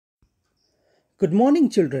Good morning,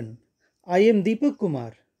 children. I am Deepak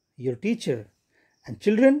Kumar, your teacher. And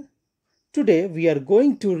children, today we are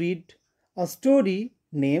going to read a story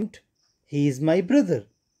named He is My Brother.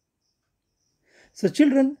 So,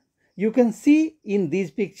 children, you can see in these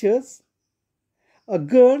pictures a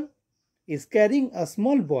girl is carrying a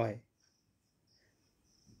small boy.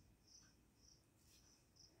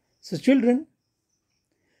 So, children,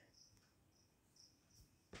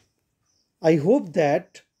 I hope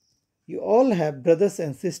that you all have brothers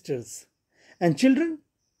and sisters. And children,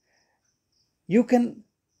 you can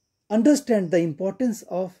understand the importance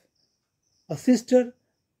of a sister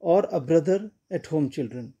or a brother at home,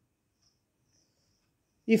 children.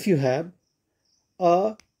 If you have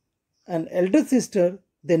an elder sister,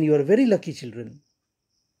 then you are very lucky, children.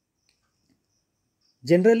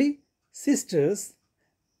 Generally, sisters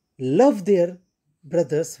love their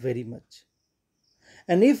brothers very much.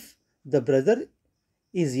 And if the brother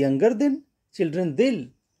is younger than children,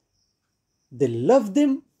 they love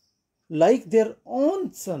them like their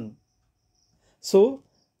own son. So,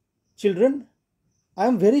 children, I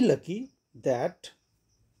am very lucky that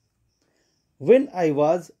when I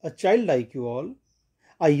was a child like you all,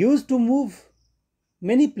 I used to move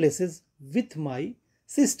many places with my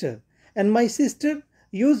sister, and my sister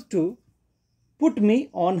used to put me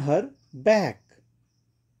on her back.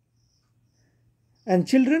 And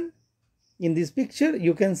children, in this picture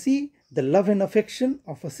you can see the love and affection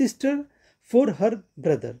of a sister for her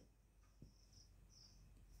brother.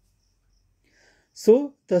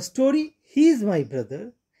 So the story He is My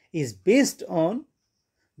Brother is based on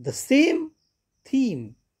the same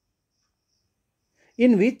theme,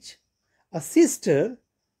 in which a sister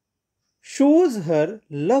shows her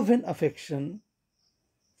love and affection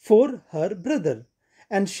for her brother,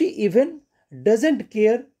 and she even doesn't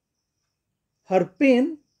care her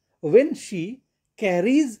pain when she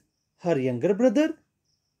carries her younger brother,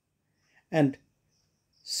 and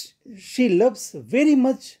she loves very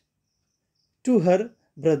much to her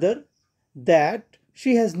brother that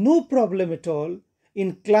she has no problem at all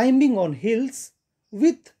in climbing on hills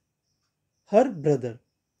with her brother.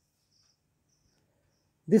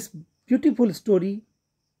 This beautiful story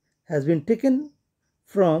has been taken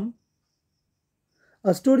from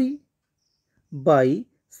a story by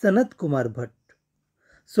Sanat Kumar Bhatt.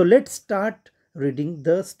 So let's start reading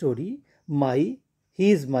the story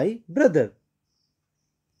He is My Brother.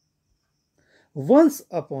 Once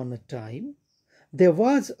upon a time, there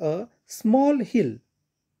was a small hill.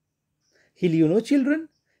 Hill, you know, children,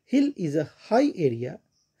 hill is a high area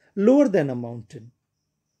lower than a mountain.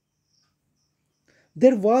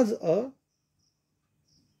 There was a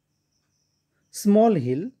small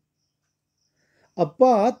hill. A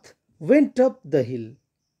path went up the hill.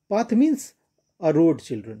 Path means a road,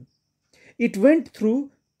 children. It went through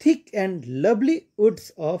thick and lovely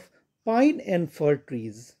woods of pine and fir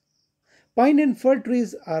trees. Pine and fir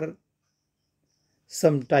trees are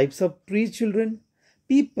some types of trees, children.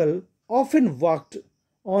 People often walked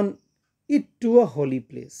on it to a holy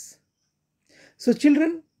place. So,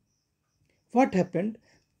 children, what happened?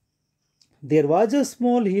 There was a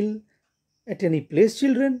small hill at any place,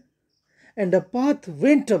 children, and a path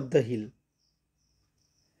went up the hill.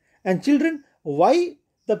 And children, why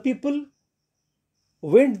the people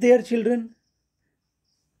went there, children?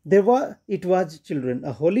 It was, children,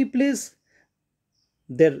 a holy place.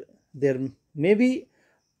 There may be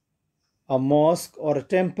a mosque or a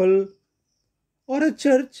temple or a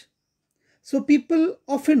church. So people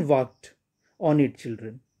often walked on it,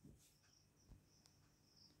 children.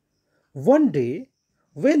 One day,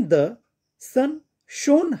 when the sun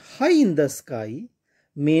shone high in the sky,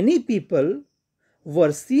 many people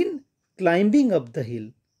were seen climbing up the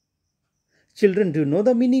hill. Children, do you know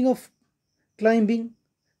the meaning of climbing?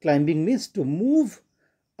 Climbing means to move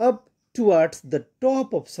up towards the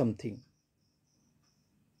top of something.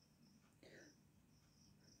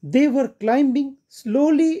 They were climbing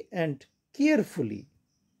slowly and carefully.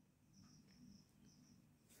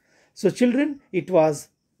 So, children, it was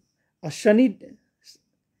a sunny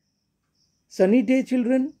day,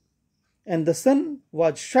 children, and the sun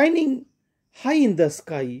was shining high in the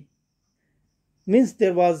sky. Means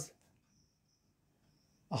there was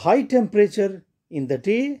a high temperature in the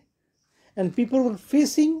day, and people were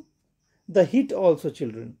facing the heat also,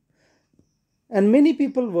 children. And many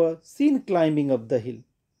people were seen climbing up the hill.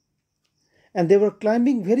 And they were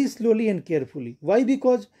climbing very slowly and carefully. Why?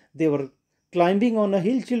 Because they were climbing on a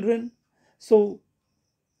hill, children. So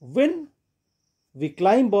when we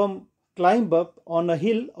climb up on a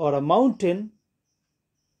hill or a mountain,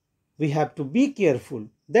 we have to be careful.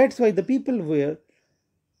 That's why the people were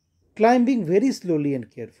climbing very slowly and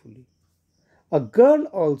carefully. A girl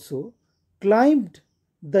also climbed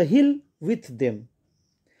the hill with them.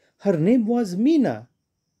 Her name was Meena.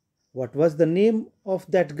 What was the name of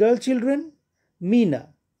that girl, children?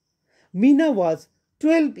 Meena. Meena was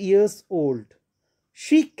 12 years old.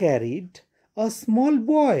 She carried a small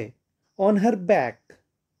boy on her back.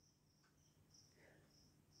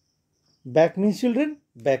 Back means, children,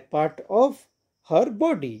 back part of her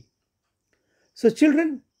body. So,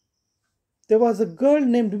 children, there was a girl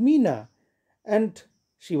named Meena, and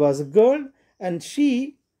she was a girl, and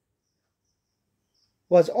she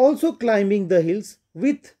was also climbing the hills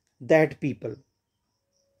with that people.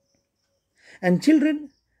 And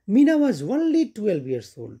children, Meena was only 12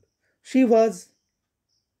 years old. She was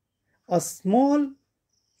a small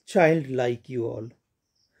child like you all,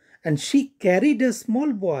 and she carried a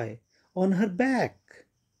small boy on her back.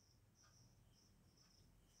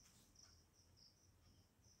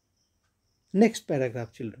 Next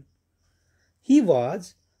paragraph, children. He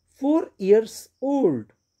was 4 years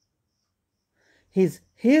old. His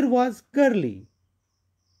hair was curly.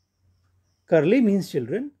 Curly means,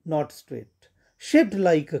 children, not straight, shaped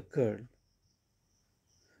like a curl.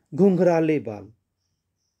 Ghungrale bal.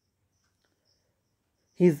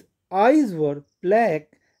 His eyes were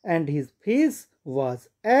black and his face was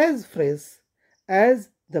as fresh as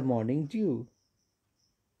the morning dew.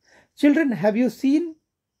 Children, have you seen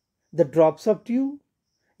the drops of dew?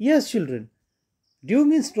 Yes, children. Dew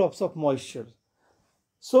means drops of moisture.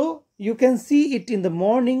 So you can see it in the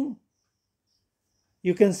morning.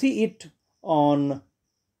 You can see it on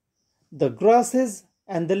the grasses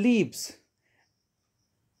and the leaves.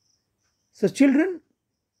 So children,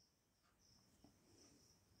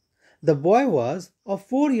 the boy was of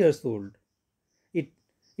 4 years old.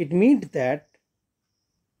 It meant that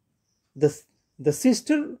the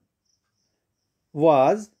sister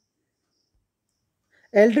was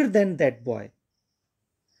elder than that boy.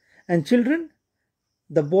 And children,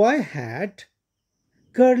 the boy had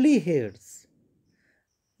curly hairs.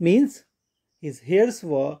 Means his hairs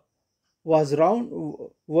was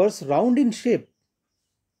round in shape,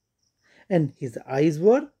 and his eyes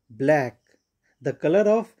were black. The color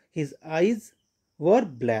of his eyes were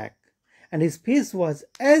black, and his face was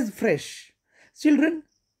as fresh. Children,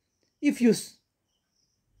 if you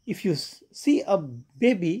see a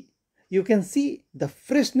baby, you can see the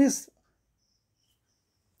freshness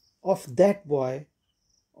of that boy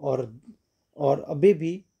or a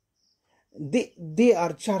baby. They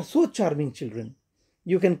are so charming, children.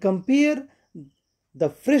 You can compare the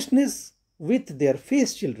freshness with their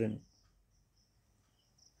face, children.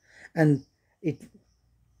 And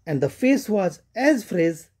the face was as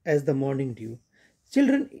fresh as the morning dew.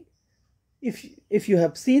 Children, if you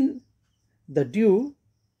have seen the dew,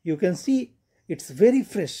 you can see it's very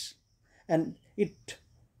fresh and it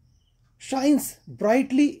shines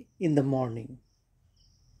brightly in the morning.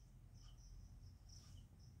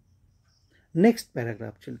 Next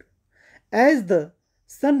paragraph, children. As the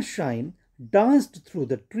sunshine danced through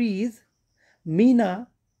the trees, Meena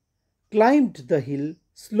climbed the hill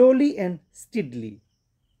slowly and steadily.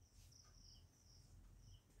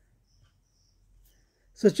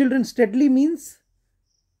 So children, steadily means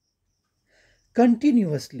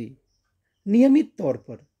continuously, नियमित तौर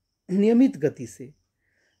पर, नियमित गति से.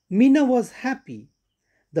 Meena was happy.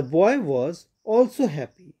 The boy was also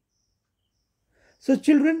happy. So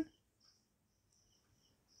children,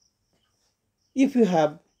 if you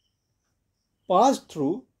have passed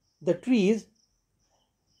through the trees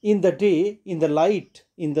in the day, in the light,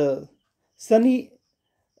 in the sunny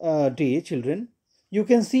day, children, you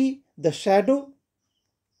can see the shadow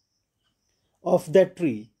of that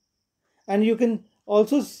tree, and you can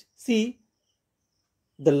also see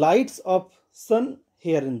the lights of sun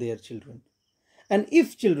here and there, children. And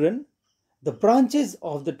if, children, the branches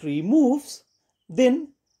of the tree moves, then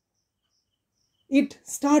it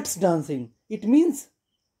starts dancing. It means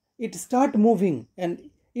it start moving,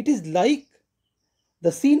 and it is like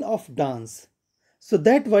the scene of dance. So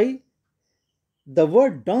that why the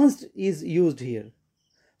word danced is used here.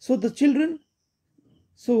 So the children,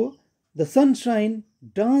 so the sunshine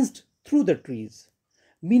danced through the trees.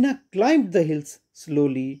 Meena climbed the hills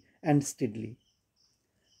slowly and steadily.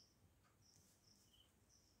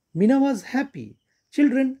 Meena was happy.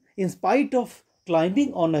 Children, in spite of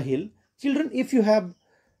climbing on a hill, children, if you have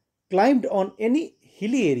climbed on any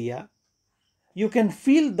hilly area, you can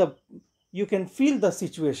feel the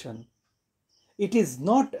situation. It is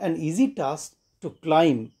not an easy task to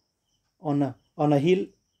climb on a hill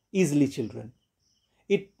easily, children.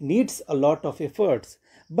 It needs a lot of efforts.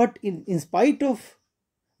 But in spite of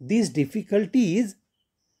these difficulties,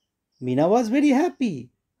 Meena was very happy.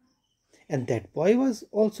 and that boy was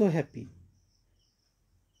also happy.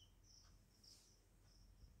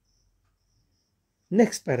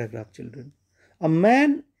 Next paragraph, children. A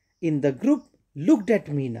man in the group looked at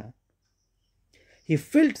Meena. He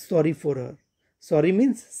felt sorry for her. Sorry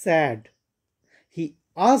means sad. He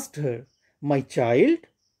asked her, "My child,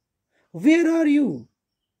 where are you?"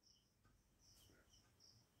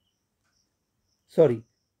 Sorry,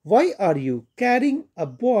 why are you carrying a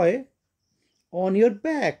boy on your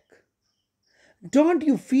back? Don't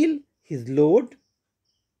you feel his load?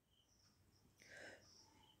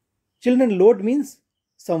 Children, load means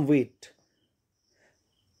some weight.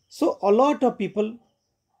 So a lot of people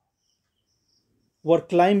were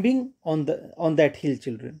climbing on that hill,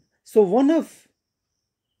 children. So one of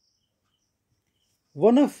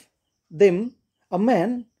them, a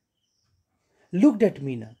man, looked at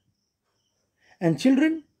Meena. And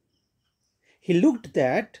children, he looked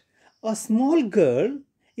that a small girl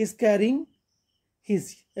is carrying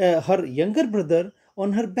her younger brother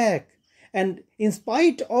on her back, and in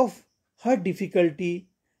spite of her difficulty,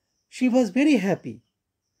 she was very happy.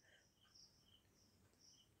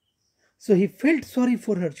 So he felt sorry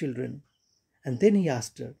for her, children, and then he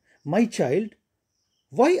asked her, "My child,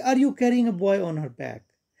 why are you carrying a boy on her back?"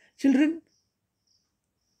 Children,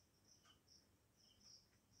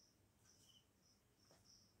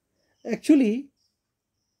 actually,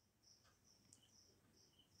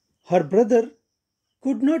 her brother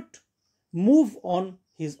could not move on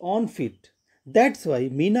his own feet. That's why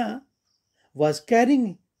Meena was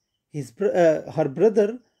carrying her brother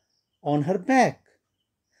on her back.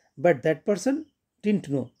 But that person didn't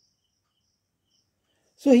know.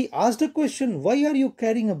 So he asked a question, "Why are you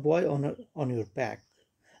carrying a boy on your back?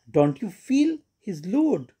 Don't you feel his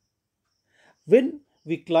load?" When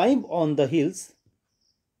we climb on the hills,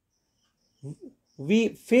 we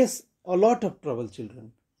face a lot of trouble,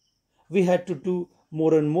 children. We had to do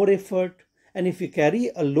more and more effort, and if we carry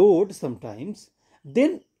a load sometimes,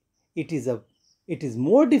 then it is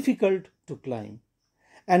more difficult to climb.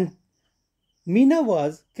 And Meena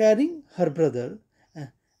was carrying her brother,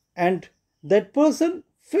 and that person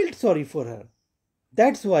felt sorry for her.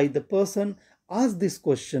 That's why the person asked this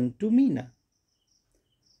question to Meena.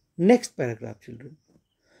 Next paragraph, children.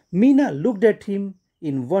 Meena looked at him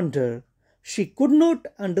in wonder. She could not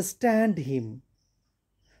understand him.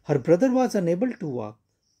 Her brother was unable to walk.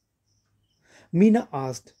 Meena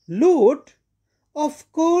asked, "Lord,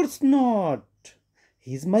 of course not.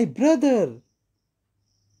 He's my brother."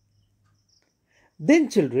 Then,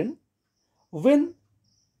 children, when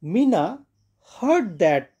Meena heard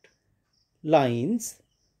that lines,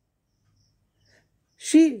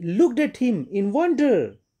 she looked at him in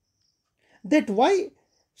wonder that why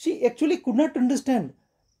she actually could not understand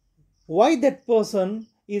why that person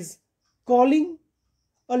is calling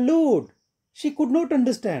a load. She could not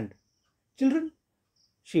understand. Children,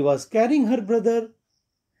 she was carrying her brother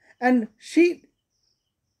and she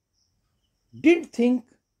didn't think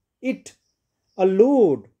it a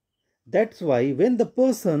load. That's why when the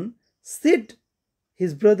person said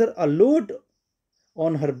his brother a load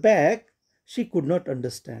on her back, she could not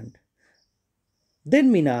understand.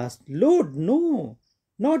 Then Meena asked, "Load? No,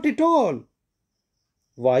 not at all."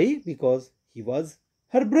 Why? Because he was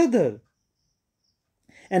her brother.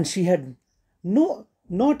 And she had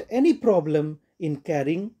not any problem in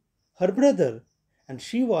carrying her brother. And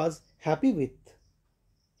she was happy with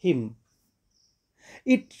him.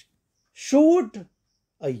 It showed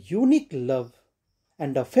a unique love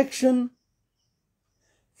and affection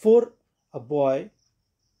for a boy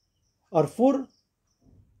or for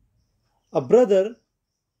a brother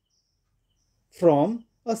from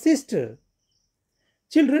a sister.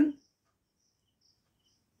 Children,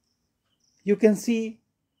 you can see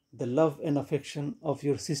the love and affection of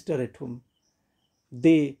your sister at home.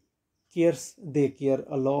 They care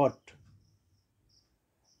a lot.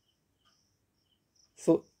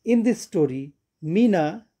 So in this story,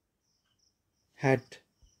 Meena had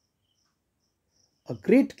a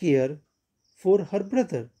great care for her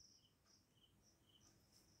brother.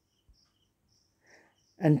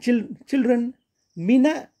 And children,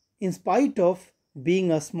 Meena, in spite of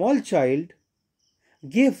being a small child,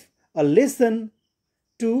 gave a lesson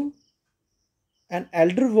to an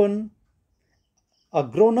elder one, a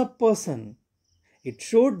grown up person. It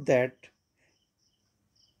showed that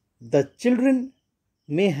the children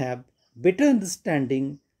may have better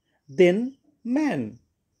understanding than man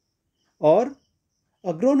or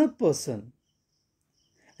a grown up person.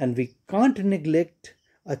 And we can't neglect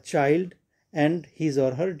a child and his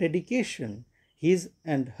or her dedication, his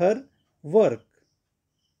and her work.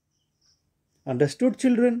 Understood,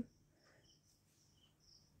 children?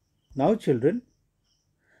 Now children,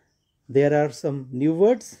 there are some new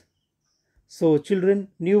words. So children,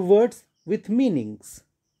 new words with meanings.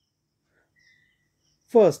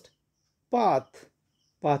 First, path.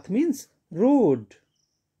 Path means road.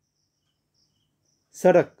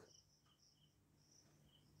 Sarak.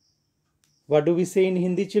 What do we say in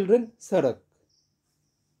Hindi, children? Sarak.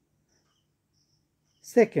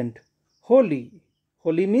 Second, holy.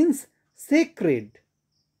 Holy means sacred.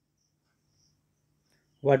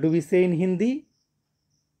 What do we say in Hindi?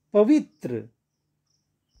 Pavitra.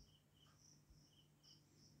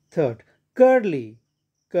 Third, curly.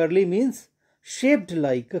 Curly means shaped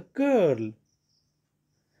like a curl.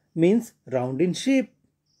 Means round in shape.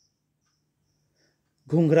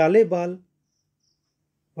 Ghungrale bal.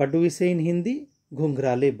 What do we say in Hindi?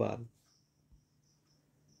 Ghungrale bal.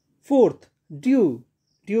 Fourth, dew.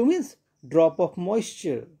 Dew means drop of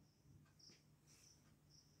moisture.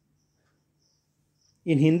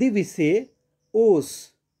 In Hindi we say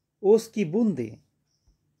os. Os ki boonde.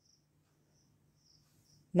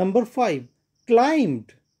 Number 5,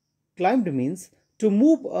 climbed. Climbed means to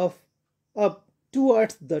move up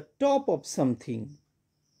towards the top of something.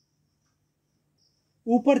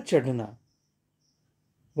 Upar chadhna.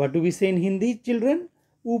 What do we say in Hindi, children?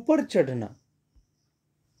 Upar chadhna.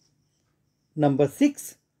 Number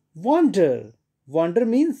 6, wonder. Wonder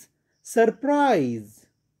means surprise.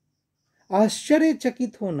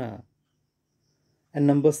 आश्चर्यचकित होना. And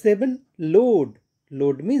number 7, load.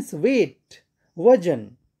 Load means weight,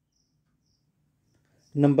 वजन.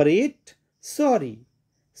 Number 8, sorry.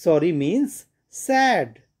 Sorry means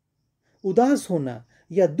sad, उदास होना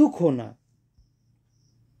या दुख होना.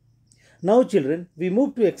 Now children, we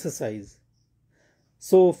move to exercise.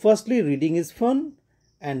 So firstly, reading is fun.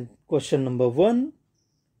 And question number 1,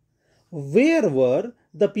 where were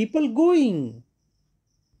the people going?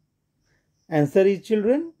 Answer is,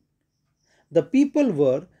 children, the people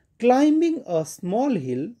were climbing a small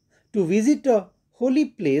hill to visit a holy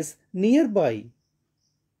place nearby.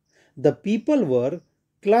 The people were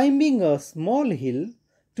climbing a small hill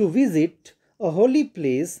to visit a holy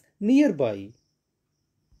place nearby.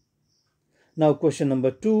 Now question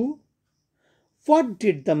number 2, what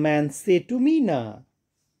did the man say to Meena?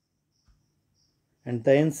 And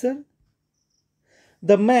the answer,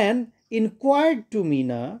 the man inquired to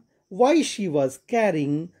Meena why she was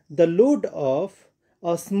carrying the load of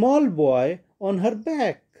a small boy on her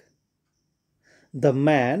back. The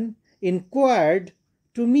man inquired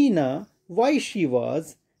to Meena why she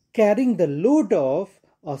was carrying the load of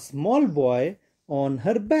a small boy on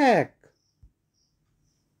her back.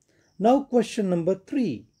 Now question number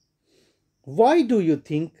 3. Why do you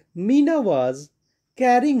think Meena was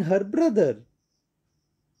carrying her brother?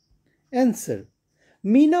 Answer,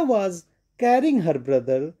 Meena was carrying her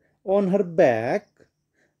brother on her back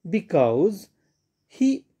because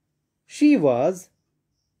he was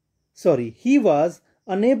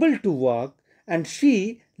unable to walk and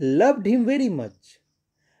she loved him very much.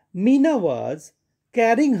 Meena was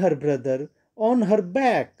carrying her brother on her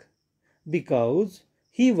back because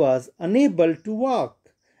he was unable to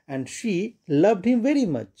walk and she loved him very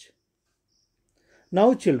much.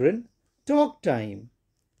 Now children, talk time.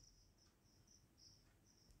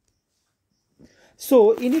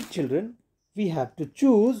 So in it, children, we have to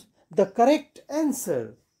choose the correct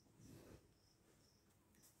answer.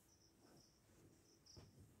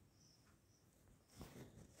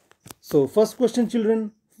 So first question,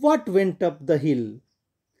 children, what went up the hill?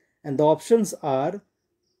 And the options are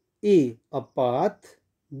A, a path,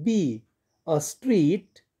 B, a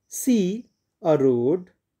street, C, a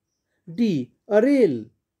road, D, a rail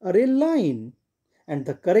line. And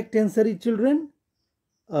the correct answer is, children,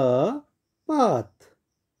 a path.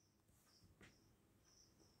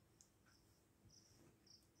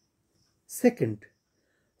 Second,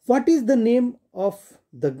 what is the name of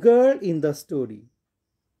the girl in the story?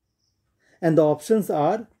 And the options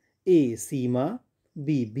are A, Seema,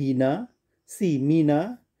 B, Beena, C,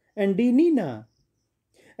 Meena, and D, Nina.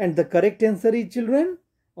 And the correct answer is, children,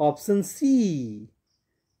 option C,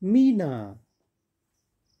 Meena.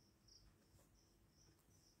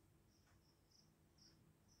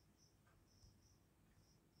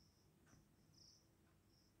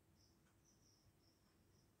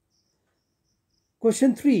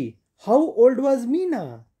 Question 3. How old was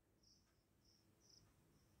Meena?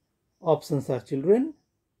 Options are, children,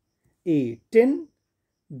 A, 10,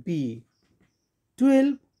 B,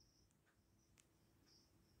 12,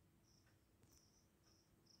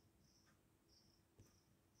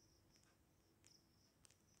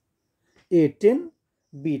 A, 10,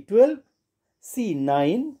 B, 12, C,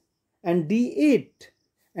 9, and D, 8.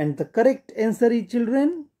 And the correct answer is,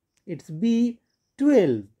 children, It's B,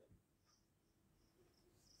 12.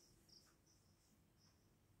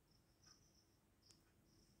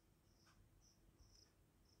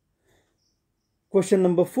 Question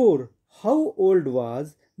number 4. How old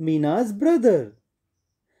was Mina's brother?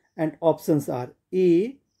 And options are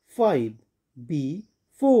A, 5, B,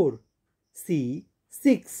 4, C,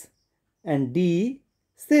 6, and D,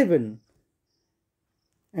 7.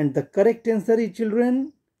 And the correct answer is,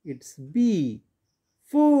 children, it's B,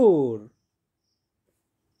 4.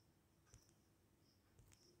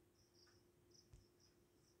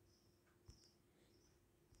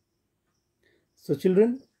 So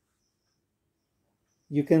children,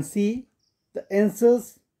 you can see the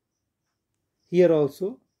answers here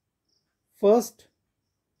also. First,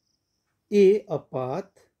 A, Apath.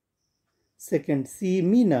 Second, C,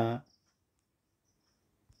 Mina.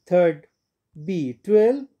 Third, B,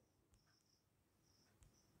 12.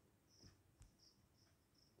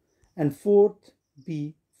 And fourth,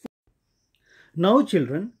 B. Now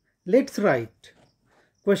children, let's write.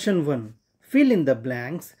 Question 1. Fill in the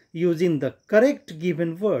blanks using the correct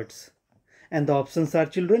given words. And the options are,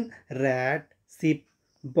 children, rat, ship,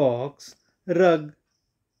 box, rug,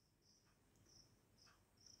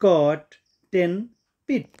 cot, tin,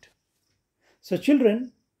 pit. So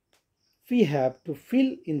children, we have to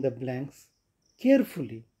fill in the blanks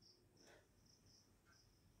carefully.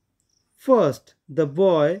 First, the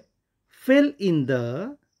boy fell in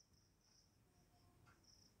the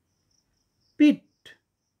pit.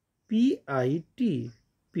 P-I-T.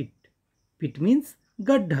 Pit. Pit means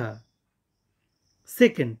gadha.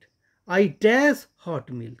 Second, I dash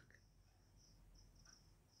hot milk.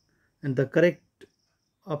 And the correct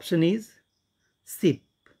option is sip.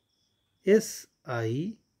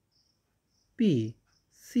 S-I-P.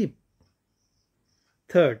 Sip.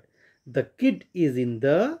 Third, the kid is in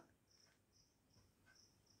the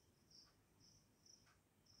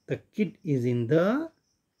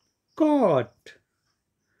cot.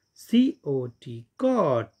 C-O-T.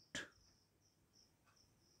 Cot.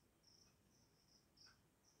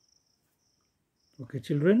 Okay,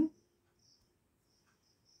 children.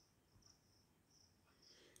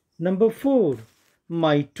 Number 4.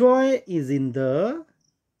 My toy is in the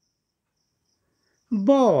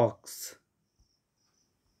box.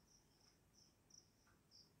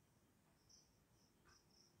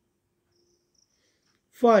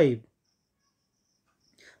 5.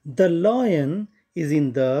 The lion is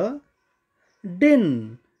in the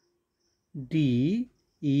den.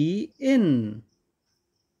 D-E-N.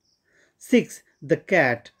 6. The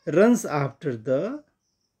cat runs after the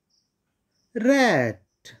rat.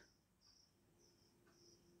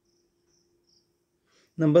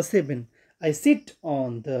 Number 7. I sit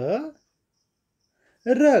on the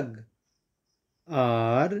rug.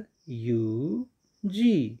 R-U-G.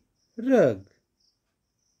 Rug.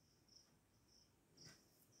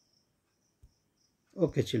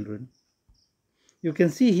 Okay, children. You can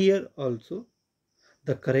see here also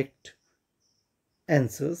the correct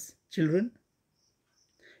answers, children.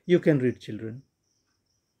 You can read, children.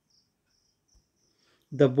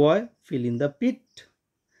 The boy fell in the pit.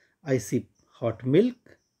 I sip hot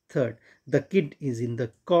milk. Third, the kid is in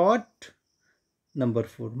the cot. Number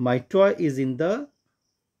 4, my toy is in the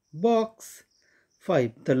box.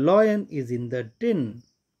 5, the lion is in the den.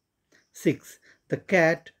 6, the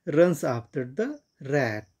cat runs after the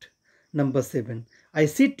rat. Number 7, I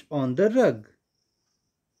sit on the rug.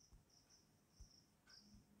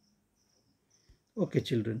 Okay,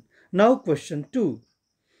 children. Now question 2.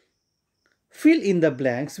 Fill in the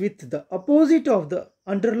blanks with the opposite of the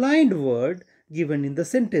underlined word given in the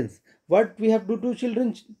sentence. What we have to do,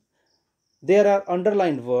 children? There are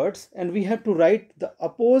underlined words and we have to write the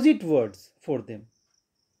opposite words for them.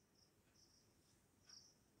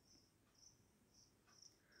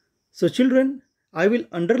 So children, I will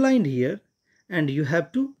underline here and you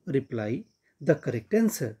have to reply the correct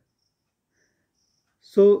answer.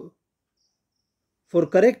 So for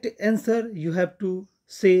correct answer, you have to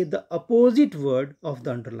say the opposite word of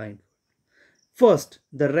the underlined word. First,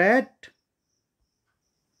 the rat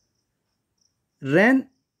ran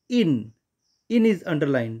in. In is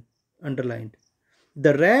underlined.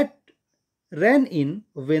 The rat ran in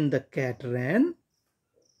when the cat ran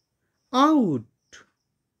out.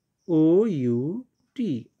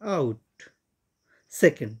 O-U-T. Out.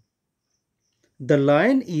 Second, the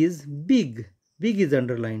lion is big. Big is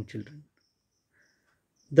underlined, children.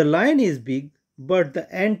 The lion is big, but the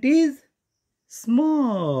ant is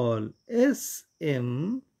small.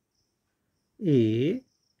 S-M-A-L-L.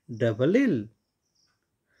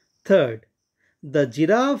 Third, the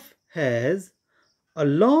giraffe has a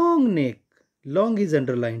long neck. Long is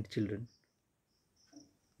underlined, children.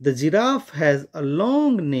 The giraffe has a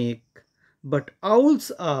long neck, but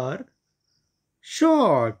owls are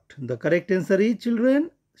short. The correct answer is,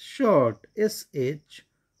 children, short. S-H-O-R-T.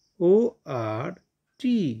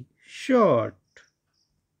 Short.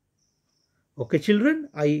 Okay, children,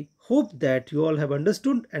 I hope that you all have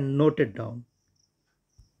understood and noted down.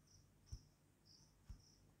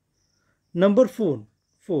 Number 4.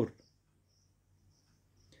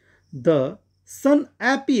 The sun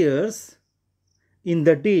appears in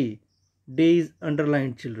the day. Day is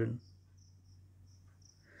underlined, children.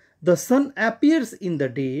 The sun appears in the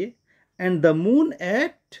day and the moon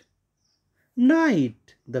at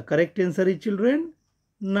night. The correct answer is, children,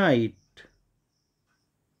 night.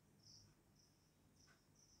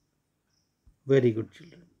 Very good,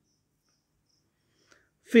 children.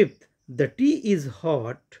 5th, the tea is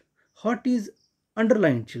hot. Hot is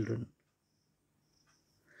underlined, children.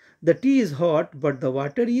 The tea is hot, but the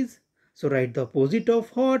water is, so write the opposite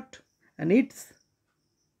of hot, and it's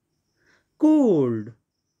cold.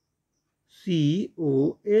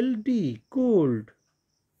 C-O-L-D, cold.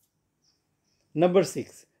 Number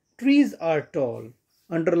 6, trees are tall.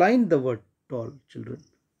 Underline the word tall, children.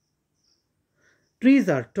 Trees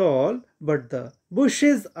are tall, but the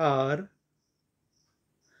bushes are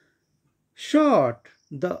short.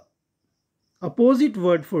 The opposite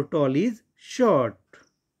word for tall is short.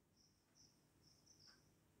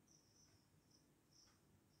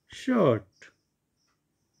 Short.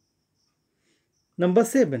 Number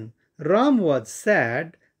 7. Ram was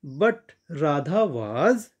sad, but Radha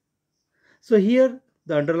was. So here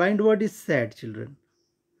the underlined word is sad, children.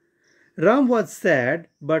 Ram was sad,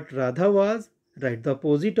 but Radha was. Write the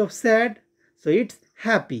opposite of sad. So it's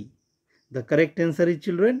happy. The correct answer is,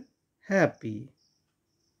 children, happy.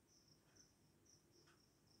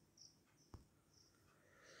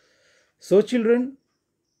 So children,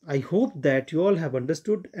 I hope that you all have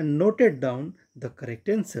understood and noted down the correct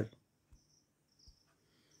answer.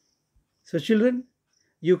 So children,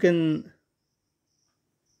 you can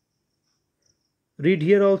read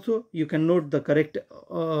here also. You can note the correct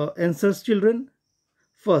answers, children.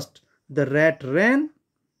 First, the rat ran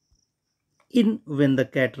in when the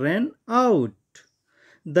cat ran out.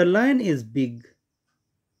 The lion is big,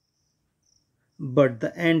 but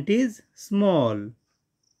the ant is small.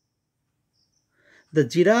 The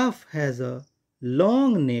giraffe has a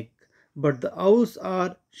long neck, but the owls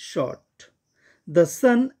are short. The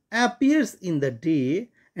sun appears in the day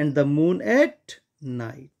and the moon at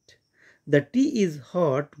night. The tea is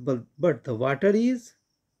hot, but the water is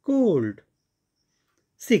cold.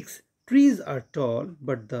 6. Trees are tall,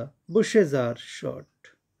 but the bushes are short.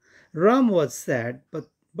 Ram was sad, but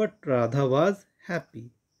Radha was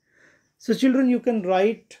happy. So children, you can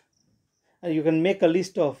write and you can make a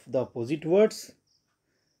list of the opposite words.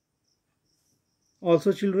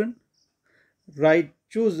 Also children,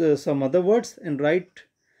 choose some other words and write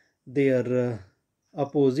their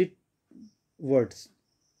opposite words,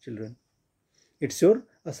 children. It's your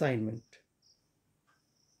assignment.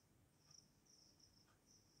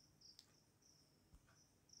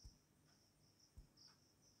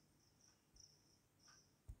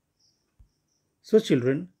 So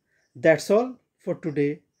children, that's all for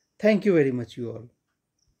today. Thank you very much, you all.